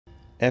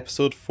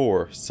Episode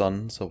 4,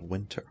 Sons of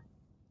Winter.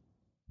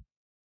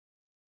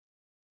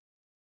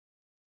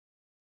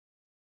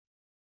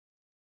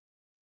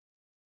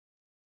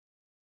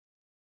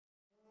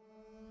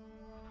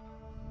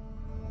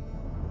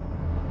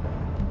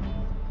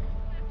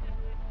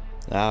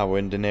 We're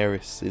in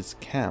Daenerys'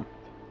 camp.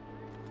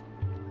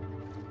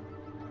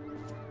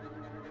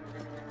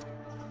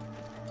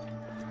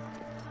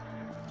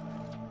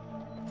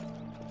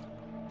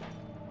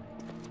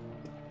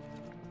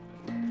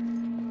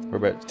 We're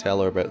about to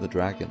tell her about the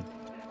dragon.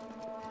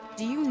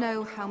 Do you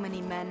know how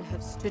many men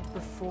have stood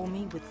before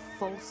me with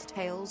false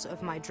tales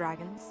of my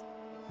dragons?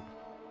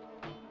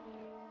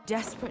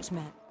 Desperate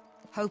men,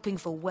 hoping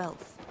for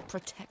wealth,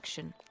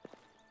 protection.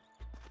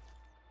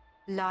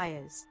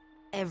 Liars,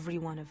 every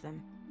one of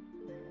them.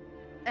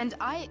 And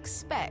I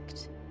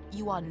expect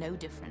you are no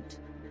different.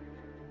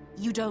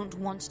 You don't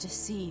want to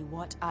see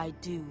what I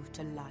do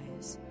to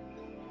liars.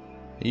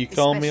 Are you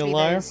calling me a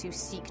liar? Especially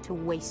those who seek to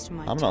waste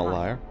my I'm not a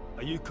liar.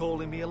 Are you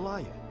calling me a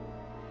liar?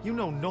 You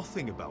know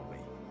nothing about me.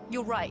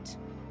 You're right.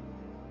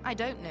 I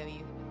don't know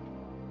you.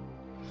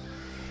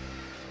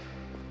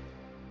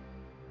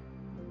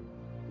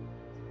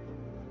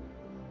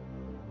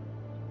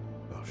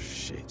 Oh,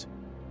 shit.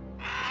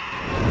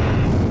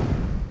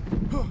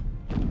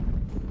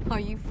 Are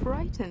you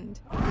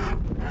frightened?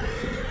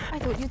 I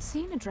thought you'd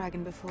seen a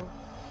dragon before.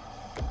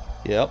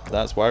 Yep,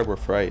 that's why we're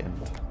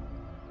frightened.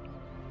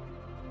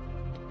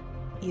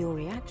 Your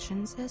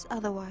reaction says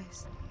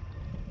otherwise.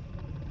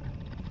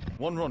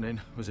 One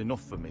run-in was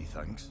enough for me,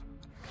 thanks.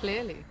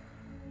 Clearly.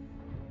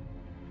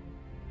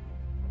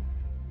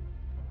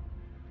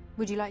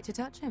 Would you like to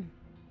touch him?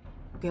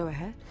 Go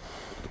ahead.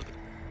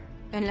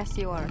 Unless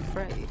you are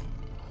afraid.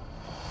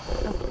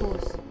 Of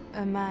course,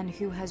 a man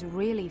who has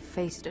really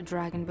faced a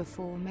dragon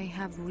before may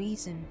have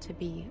reason to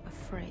be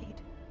afraid.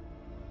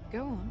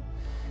 Go on.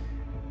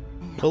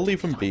 We'll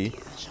leave him be.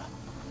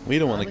 We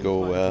don't want to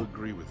go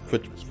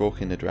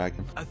provoking the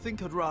dragon. I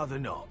think I'd rather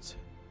not.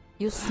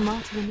 You're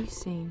smarter than you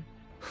seem.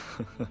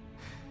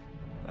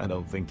 I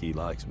don't think he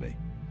likes me.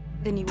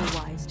 Then you were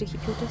wise to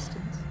keep your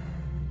distance.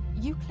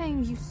 You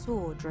claim you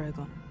saw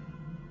Drogon.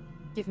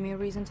 Give me a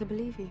reason to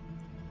believe you.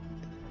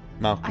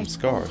 Malcolm I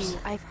Scars. told you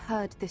I've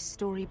heard this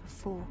story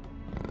before.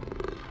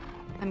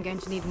 I'm going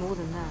to need more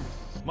than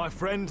that. My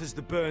friend has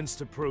the burns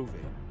to prove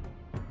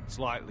it. It's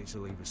likely to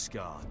leave a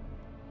scar.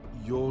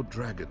 Your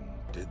dragon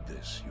did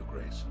this, Your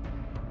Grace.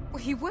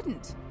 Well, he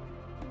wouldn't.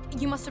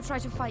 You must have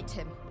tried to fight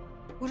him.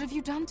 What have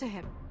you done to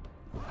him?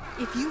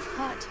 If you've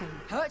hurt him...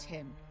 Hurt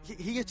him?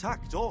 He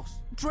attacked us.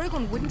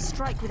 Drogon wouldn't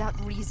strike without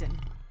reason.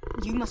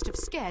 You must have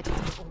scared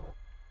him.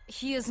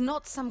 He is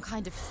not some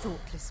kind of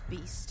thoughtless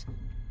beast.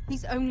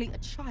 He's only a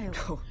child.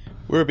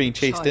 We're being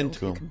chased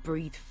into him. Can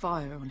breathe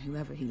fire on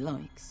whoever he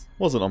likes.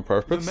 Wasn't on The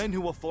purpose. men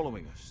who were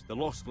following us, the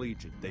Lost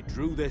Legion, they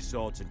drew their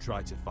swords and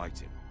tried to fight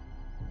him.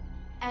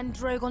 And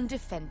Drogon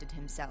defended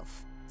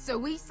himself. So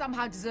we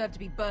somehow deserve to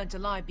be burnt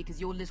alive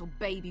because your little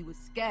baby was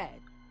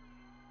scared.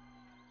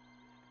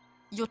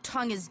 Your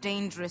tongue is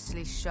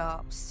dangerously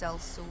sharp,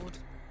 sellsword.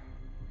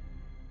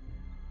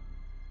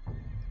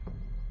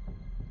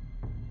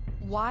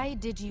 Why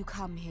did you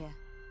come here?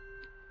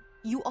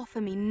 You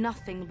offer me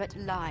nothing but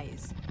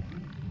lies.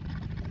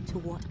 To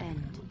what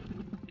end?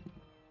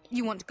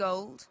 You want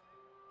gold?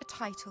 A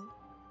title?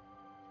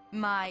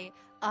 My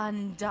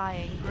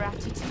undying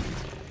gratitude?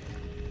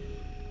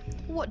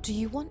 What do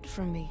you want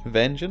from me?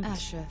 Vengeance?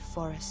 House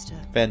Forrester.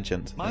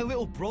 Vengeance. My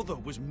little brother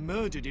was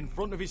murdered in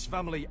front of his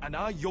family, and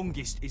our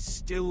youngest is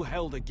still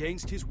held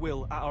against his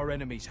will at our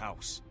enemy's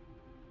house.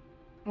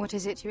 What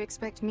is it you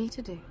expect me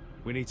to do?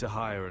 We need to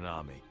hire an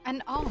army.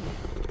 An army?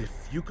 If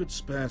you could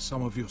spare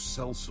some of your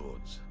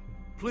sellswords.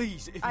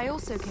 Please, if I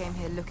also came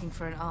here looking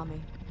for an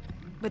army.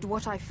 But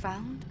what I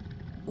found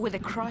were the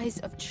cries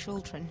of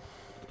children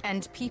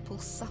and people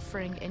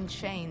suffering in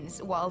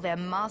chains while their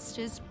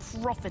masters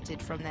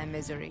profited from their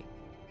misery.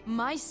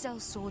 My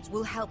sellswords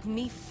will help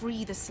me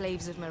free the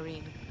slaves of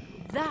Meereen.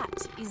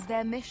 That is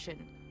their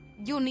mission.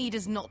 Your need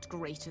is not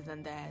greater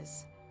than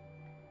theirs.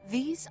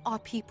 These are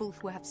people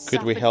who have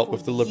Could we suffered help for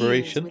with the years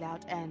liberation?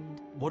 without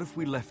end. what if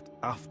we left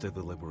after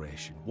the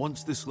liberation,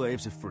 once the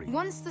slaves are free?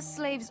 Once the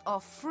slaves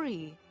are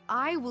free,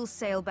 I will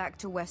sail back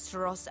to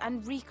Westeros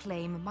and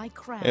reclaim my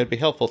crown. It'd be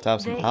helpful to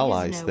have some There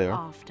allies is no there.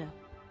 after.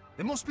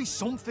 There must be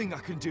something I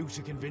can do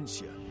to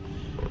convince you.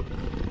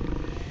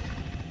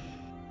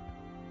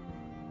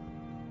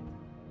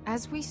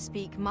 As we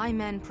speak, my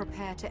men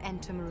prepare to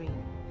enter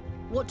Meereen.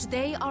 What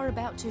they are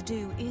about to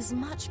do is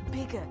much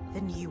bigger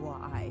than you or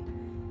I.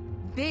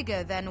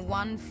 Bigger than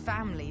one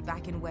family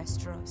back in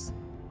Westeros.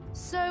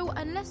 So,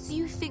 unless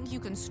you think you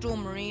can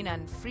storm Meereen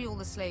and free all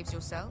the slaves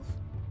yourself,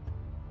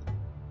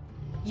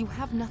 you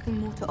have nothing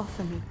more to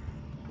offer me,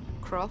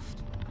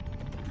 Croft.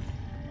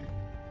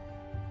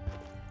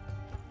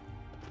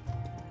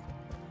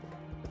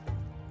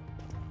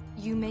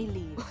 You may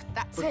leave.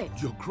 That's But, it.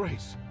 Your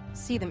Grace.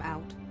 See them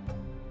out.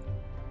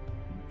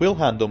 We'll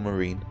handle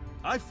Meereen.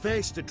 I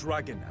faced a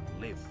dragon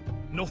and lived.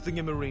 Nothing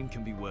in Meereen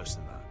can be worse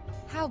than that.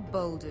 How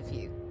bold of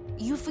you.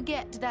 You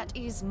forget that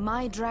is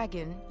my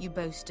dragon you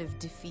boast of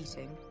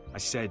defeating. I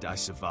said I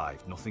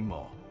survived, nothing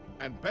more.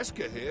 And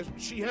Beska here,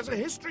 she has a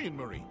history in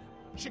Marine.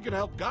 She could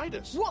help guide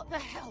us. What the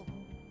hell?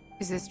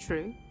 Is this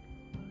true?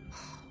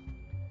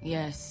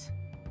 Yes.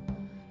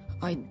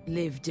 I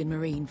lived in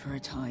Marine for a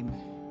time.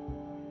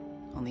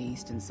 On the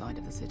eastern side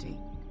of the city.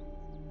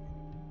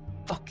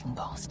 Fucking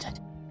bastard.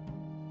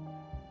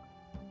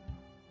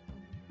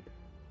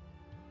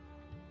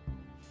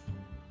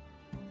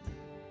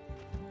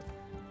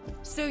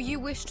 So you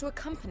wish to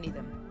accompany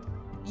them?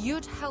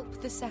 You'd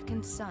help the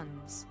Second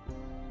Sons?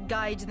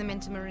 Guide them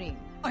into Marine?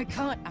 I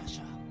can't,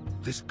 Asher.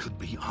 This could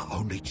be our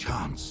only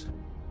chance.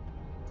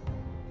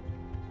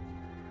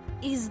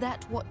 Is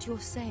that what you're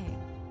saying?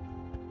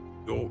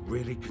 You're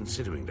really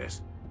considering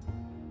this?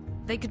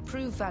 They could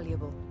prove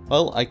valuable.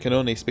 Well, I can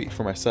only speak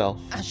for myself,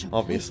 Asher,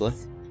 obviously.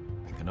 please.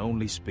 I can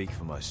only speak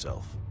for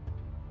myself.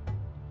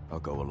 I'll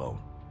go alone.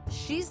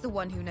 She's the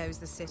one who knows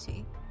the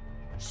city.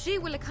 She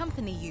will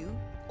accompany you,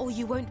 or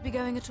you won't be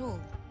going at all.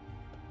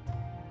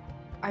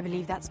 I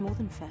believe that's more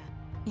than fair.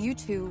 You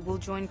two will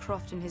join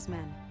Croft and his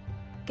men.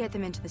 Get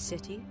them into the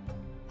city,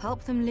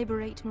 help them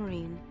liberate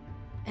Marine,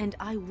 and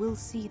I will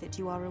see that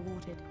you are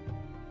rewarded.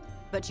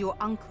 But your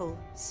uncle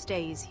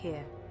stays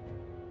here.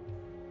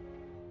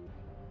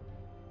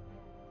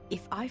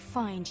 If I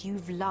find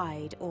you've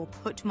lied or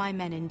put my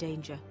men in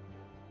danger...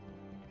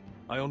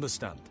 I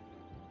understand.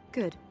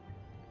 Good.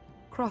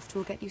 Croft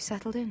will get you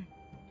settled in.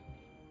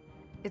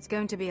 It's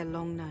going to be a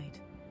long night.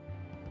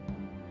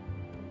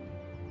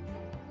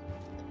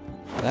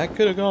 That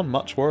could have gone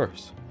much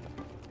worse,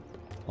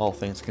 all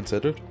things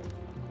considered.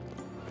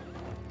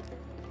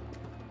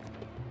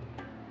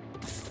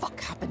 What the fuck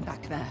happened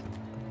back there?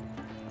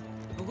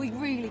 Are we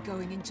really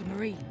going into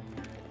Marine?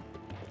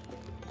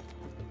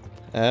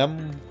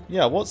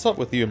 Yeah, what's up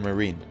with you and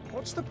Marine?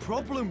 What's the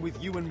problem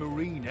with you and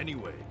Marine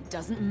anyway?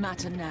 Doesn't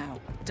matter now,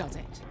 does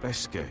it?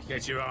 Beska.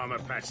 Get your armor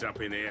patched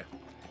up in here.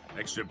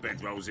 Extra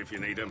bedrolls if you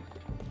need them.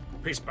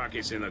 Piss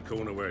buckets in the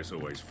corner where it's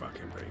always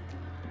fucking been.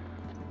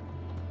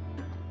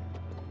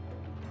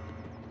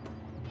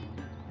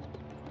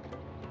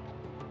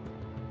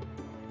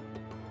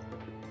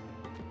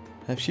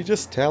 If she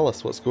just tell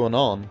us what's going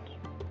on,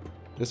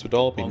 this would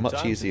all be Long much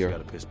time since you easier.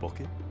 got a piss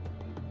bucket.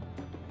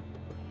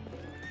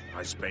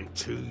 I spent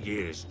 2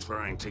 years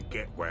trying to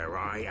get where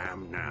I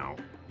am now.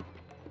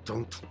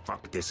 Don't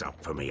fuck this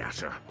up for me,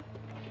 Asher.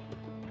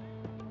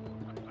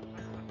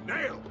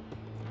 Nail!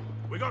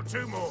 We got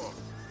 2 more.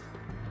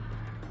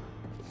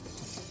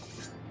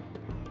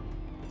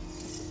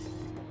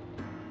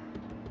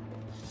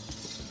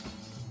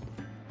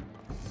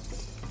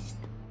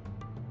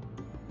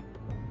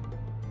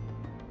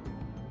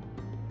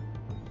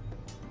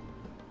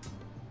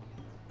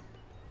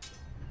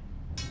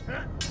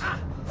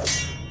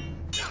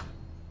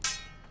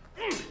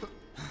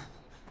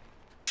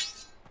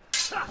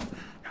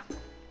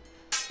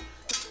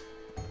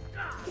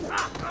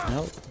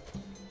 Nope.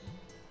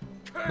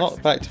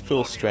 Not back to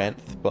full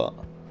strength, but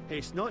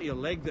It's not your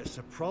leg that's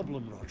a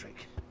problem,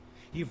 Roderick.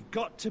 You've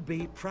got to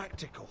be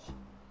practical.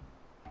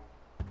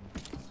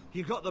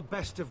 You got the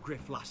best of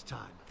Griff last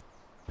time.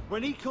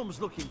 When he comes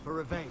looking for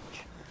revenge,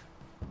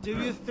 do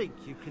you think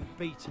you can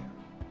beat him?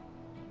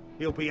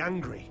 He'll be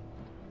angry,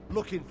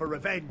 looking for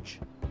revenge.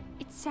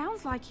 It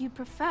sounds like you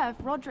prefer if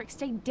Roderick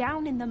stayed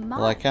down in the mud.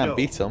 well, I can't No.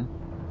 beat him.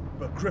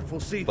 But Griff will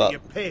see But that you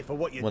pay for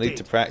what you We'll did. need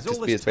to practice,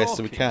 be as best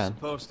as we can.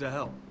 Supposed to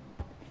help.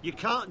 You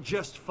can't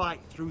just fight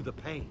through the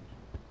pain.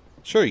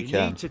 Sure you You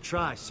can. need to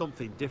try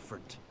something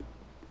different.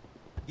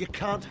 You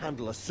can't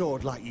handle a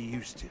sword like you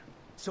used to.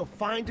 So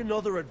find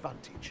another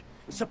advantage.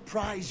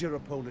 Surprise your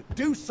opponent.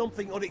 Do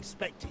something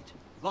unexpected.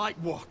 Like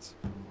what?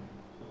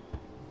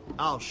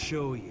 I'll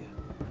show you.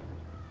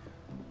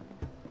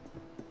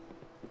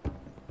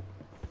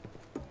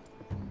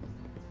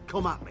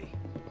 Come at me.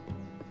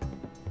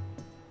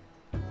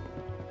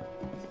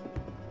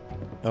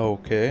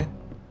 Okay.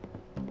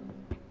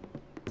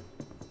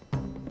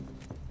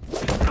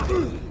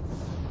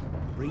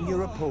 Bring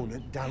your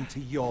opponent down to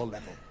your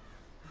level.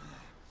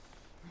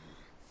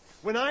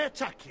 When I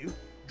attack you,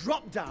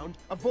 drop down,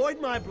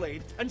 avoid my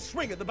blade, and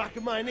swing at the back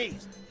of my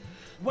knees.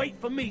 Wait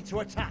for me to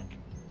attack.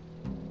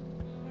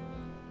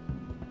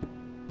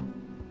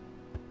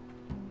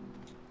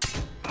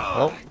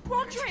 Oh,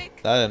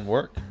 Roderick! that didn't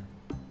work.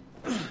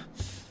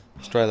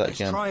 Let's try that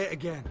again. Try it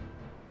again.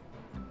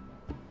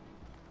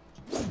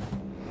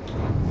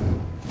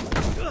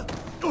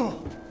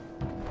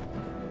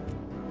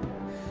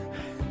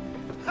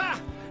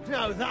 Ha!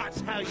 Now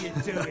that's how you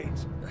do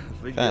it.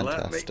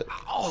 Fantastic.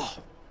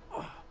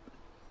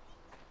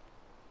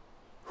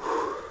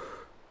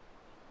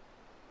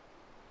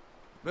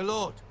 My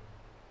lord,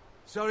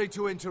 sorry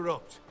to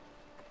interrupt.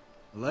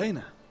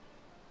 Elena.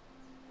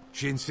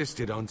 She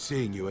insisted on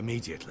seeing you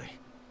immediately.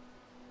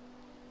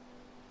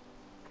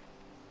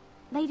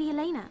 Lady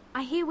Elena,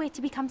 I hear we're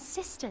to become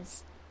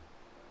sisters.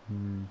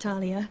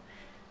 Talia.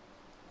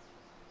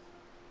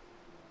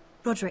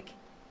 Roderick.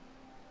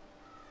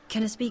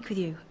 Can I speak with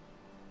you?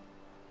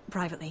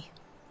 Privately.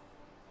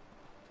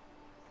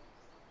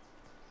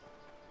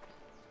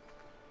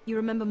 You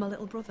remember my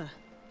little brother?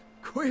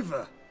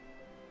 Quiver!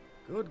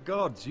 Good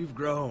gods, you've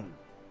grown.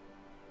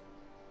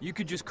 You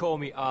could just call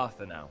me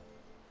Arthur now.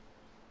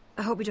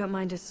 I hope you don't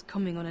mind us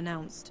coming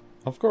unannounced.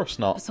 Of course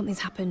not. Something's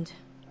happened.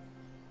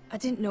 I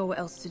didn't know what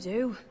else to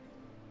do.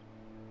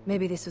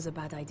 Maybe this was a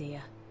bad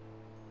idea.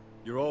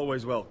 You're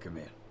always welcome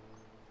here.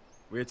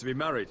 We're to be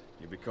married.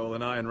 You'll be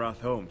calling Ironrath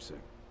home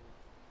soon.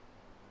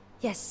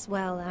 Yes,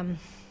 well,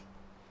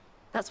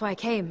 that's why I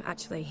came,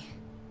 actually.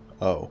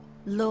 Oh.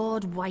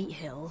 Lord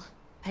Whitehill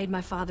paid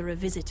my father a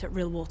visit at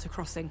Rillwater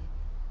Crossing.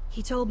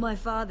 He told my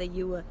father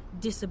you were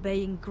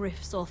disobeying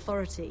Griff's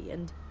authority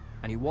and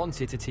he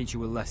wanted to teach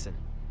you a lesson.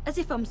 As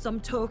if I'm some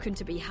token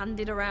to be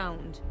handed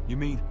around. You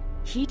mean?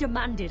 He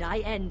demanded I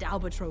end our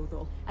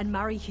betrothal and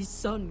marry his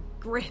son,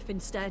 Griff,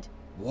 instead.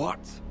 What?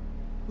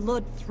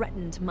 Lord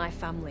threatened my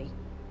family.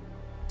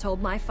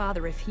 Told my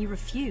father if he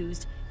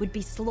refused, we'd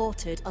be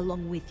slaughtered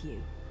along with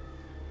you.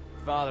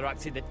 Father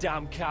acted the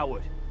damn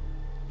coward.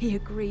 He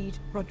agreed,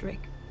 Roderick.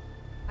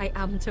 I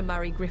am to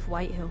marry Griff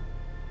Whitehill.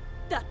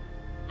 That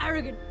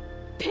arrogant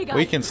pig-eyed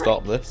We can prick.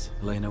 stop this.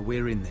 Lena,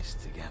 we're in this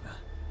together.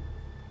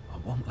 I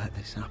won't let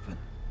this happen.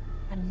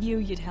 I knew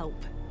you'd help.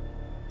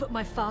 But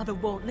my father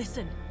won't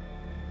listen.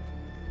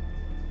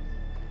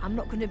 I'm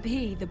not gonna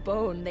be the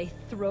bone they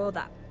throw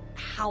that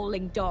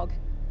howling dog.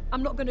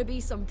 I'm not gonna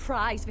be some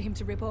prize for him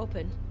to rip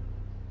open.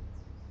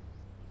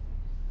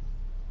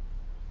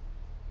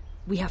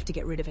 We have to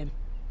get rid of him.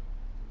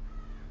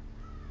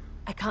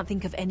 I can't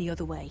think of any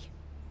other way.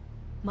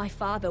 My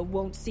father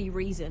won't see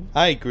reason.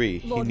 I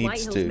agree. Lord He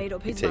needs Whitehill's made to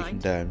up be his taken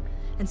mind. down.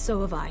 And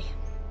so have I.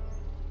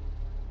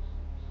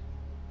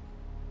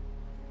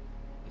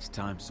 It's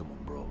time someone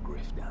brought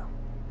Griff down.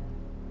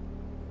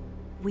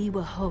 We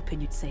were hoping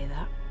you'd say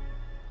that.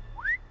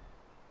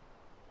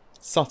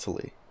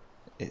 Subtly,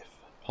 if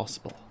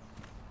possible.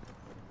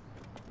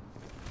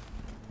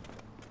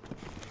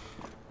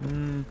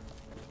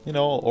 You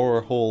know, or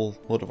a whole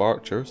load of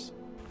archers.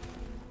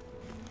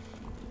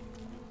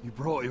 You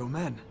brought your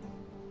men.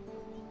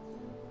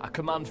 I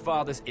command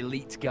Father's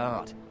elite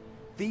guard.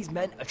 These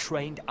men are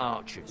trained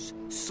archers,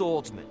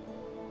 swordsmen,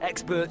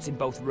 experts in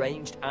both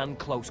ranged and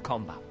close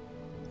combat.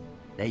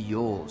 They're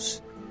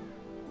yours,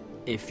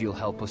 if you'll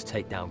help us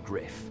take down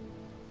Griff.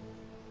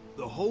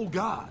 The whole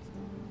guard?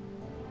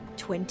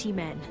 20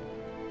 men.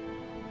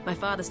 My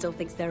father still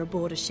thinks they're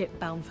aboard a ship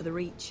bound for the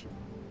Reach.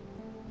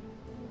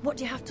 What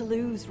do you have to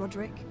lose,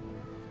 Roderick?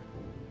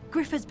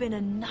 Griff has been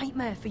a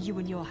nightmare for you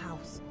and your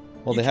house.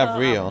 Well, they have can't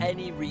Rion.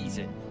 any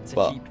reason to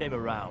but keep him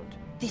around.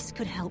 This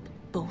could help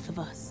both of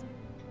us.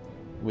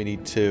 we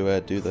need to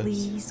do this.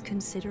 Please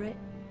consider it.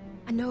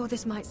 I know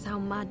this might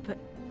sound mad, but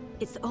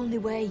it's the only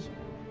way.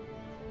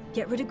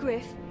 Get rid of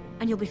Griff,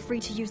 and you'll be free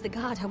to use the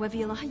guard however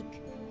you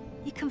like.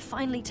 You can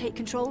finally take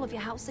control of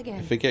your house again.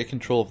 If we get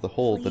control of the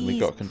hold, then we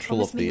got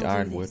control of the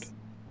Ironwood.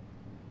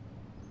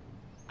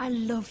 I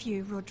love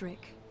you,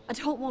 Roderick. I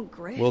don't want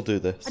Griff. We'll do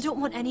this. I don't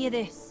want any of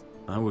this.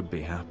 I would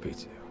be happy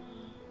to.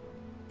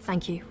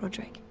 Thank you,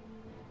 Roderick.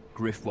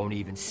 Griff won't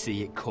even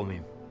see it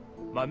coming.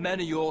 My men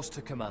are yours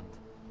to command.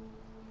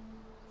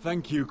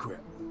 Thank you,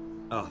 Quip.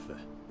 Arthur.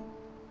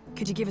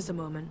 Could you give us a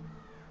moment?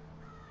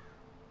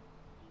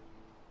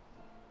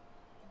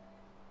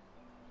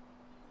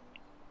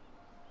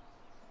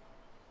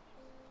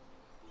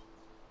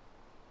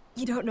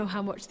 You don't know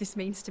how much this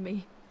means to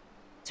me.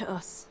 To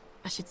us,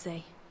 I should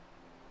say.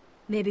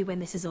 Maybe when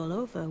this is all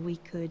over, we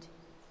could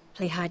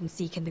play hide and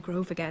seek in the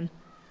grove again.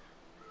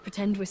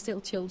 Pretend we're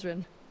still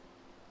children.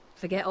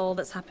 Forget all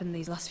that's happened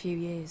these last few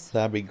years.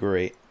 That'd be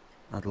great.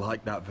 I'd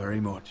like that very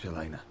much,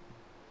 Elena.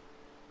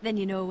 Then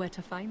you know where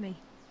to find me.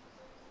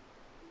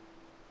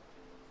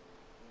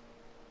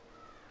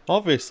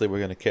 Obviously, we're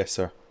going to kiss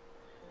her.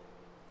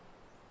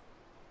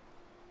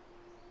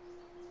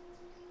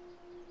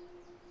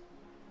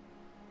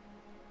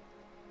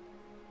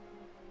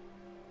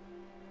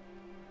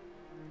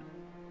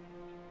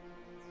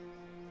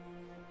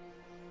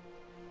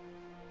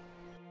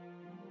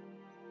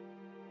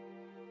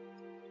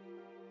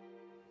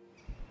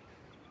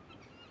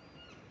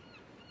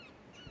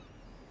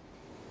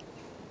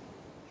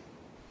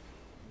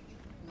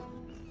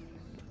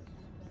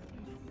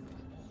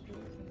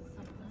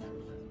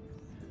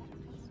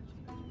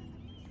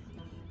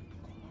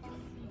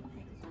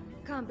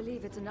 Can't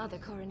believe it's another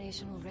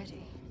coronation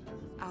already.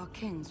 Our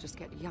kings just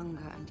get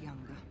younger and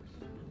younger.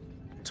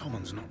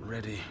 Tommen's not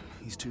ready.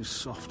 He's too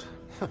soft.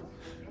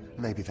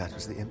 Maybe that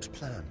was the imp's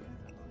plan.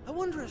 I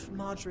wonder if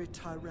Marjorie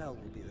Tyrell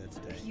will be there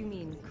today. You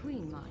mean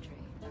Queen Marjorie?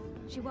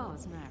 She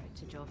was married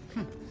to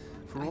Joffrey.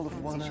 For all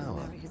of 1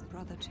 hour. Marry his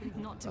brother too.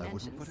 Not to I mention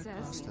wouldn't put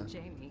it past Cersei her. and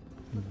Jaime.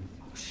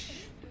 Shh.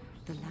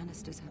 The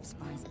Lannisters have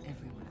spies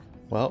everywhere.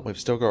 Well, we've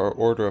still got our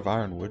Order of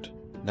Ironwood.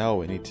 Now all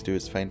we need to do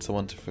is find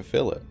someone to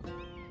fulfill it.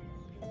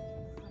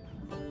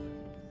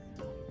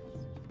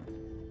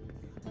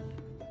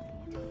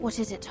 What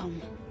is it,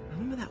 Tom?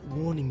 Remember that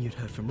warning you'd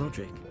heard from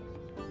Roderick?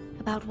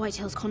 About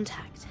Whitehill's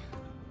contact.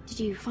 Did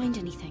you find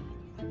anything?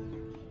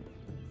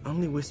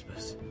 Only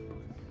whispers.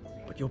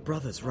 But your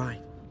brother's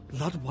right.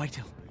 Lord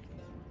Whitehill.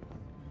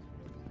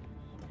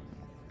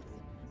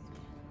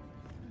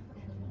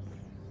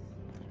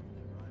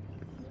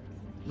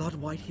 Lord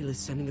Whitehill is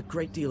sending a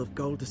great deal of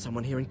gold to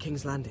someone here in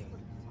King's Landing.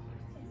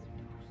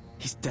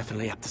 He's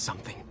definitely up to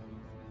something.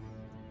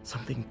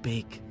 Something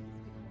big.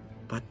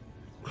 But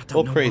I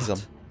don't know praise what.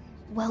 him.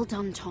 Well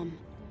done, Tom.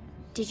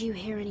 Did you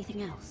hear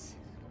anything else?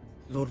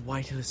 Lord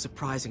Whitehill is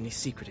surprisingly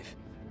secretive.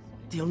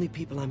 The only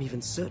people I'm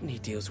even certain he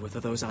deals with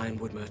are those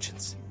ironwood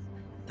merchants.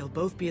 They'll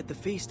both be at the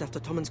feast after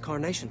Tommen's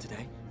coronation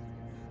today.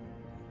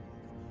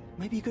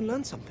 Maybe you can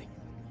learn something.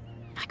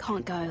 I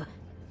can't go.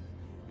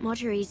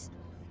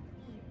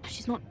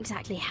 She's not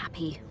exactly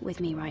happy with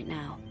me right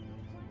now.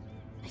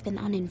 I've been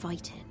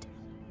uninvited.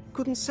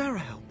 Couldn't Sarah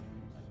help?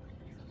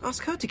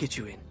 Ask her to get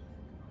you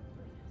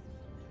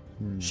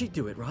in. She'd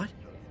do it, right?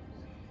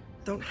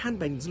 Don't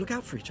handmaidens look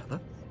out for each other?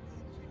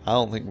 I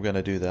don't think we're going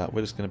to do that.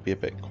 We're just going to be a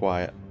bit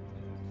quiet.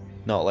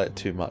 Not let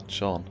too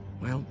much on.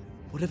 Well,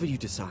 whatever you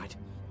decide,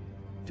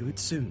 do it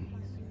soon.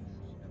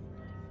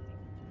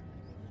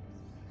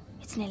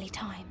 It's nearly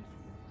time.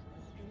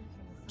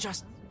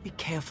 Just be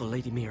careful,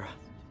 Lady Mira.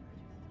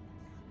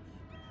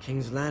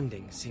 King's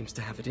Landing seems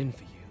to have it in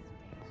for you.